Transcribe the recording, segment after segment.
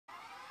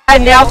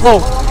Anh đeo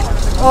thủ.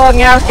 Ô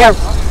nghe kìa.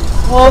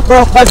 Ô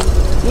bro.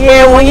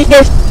 Yeah, when you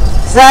get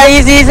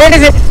easy, that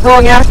is it.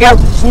 Oh nghe kìa.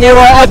 Never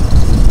on.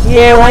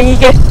 Yeah, when you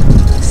get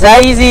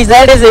easy,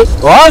 that is it.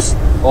 Boss.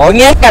 Oh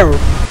nghe kìa.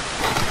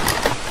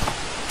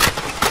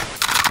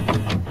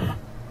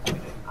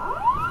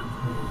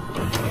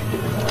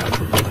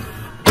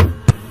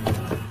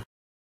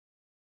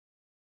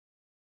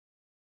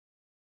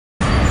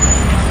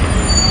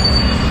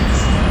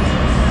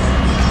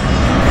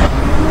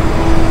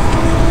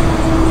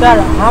 Sir,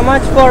 how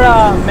much for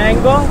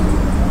mango?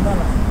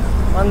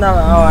 $1.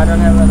 Oh, I don't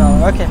have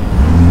 $1. Okay.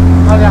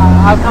 Okay,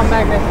 I'll come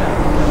back next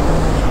time.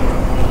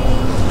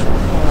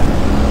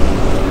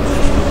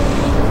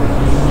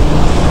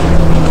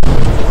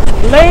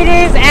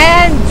 Ladies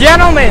and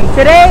gentlemen,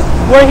 today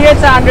we're here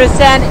to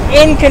understand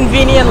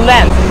inconvenient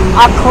length,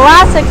 a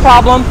classic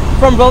problem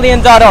from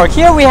Brilliant.org.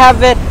 Here we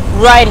have it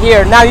right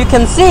here. Now you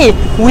can see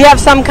we have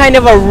some kind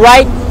of a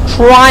right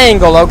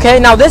triangle, okay?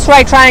 Now this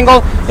right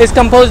triangle is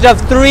composed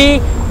of three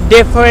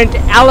different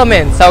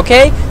elements,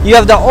 okay? You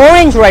have the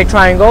orange right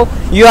triangle,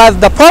 you have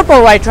the purple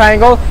right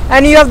triangle,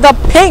 and you have the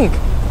pink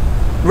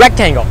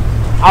rectangle.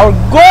 Our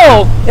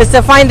goal is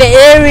to find the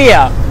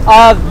area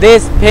of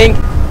this pink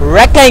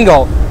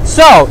rectangle.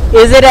 So,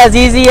 is it as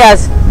easy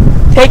as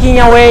taking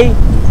away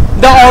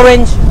the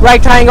orange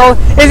right triangle?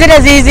 Is it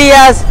as easy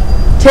as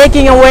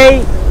taking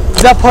away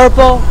the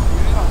purple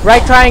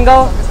right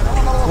triangle?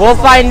 We'll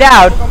find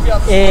out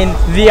in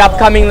the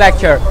upcoming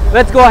lecture.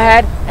 Let's go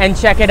ahead and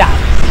check it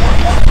out.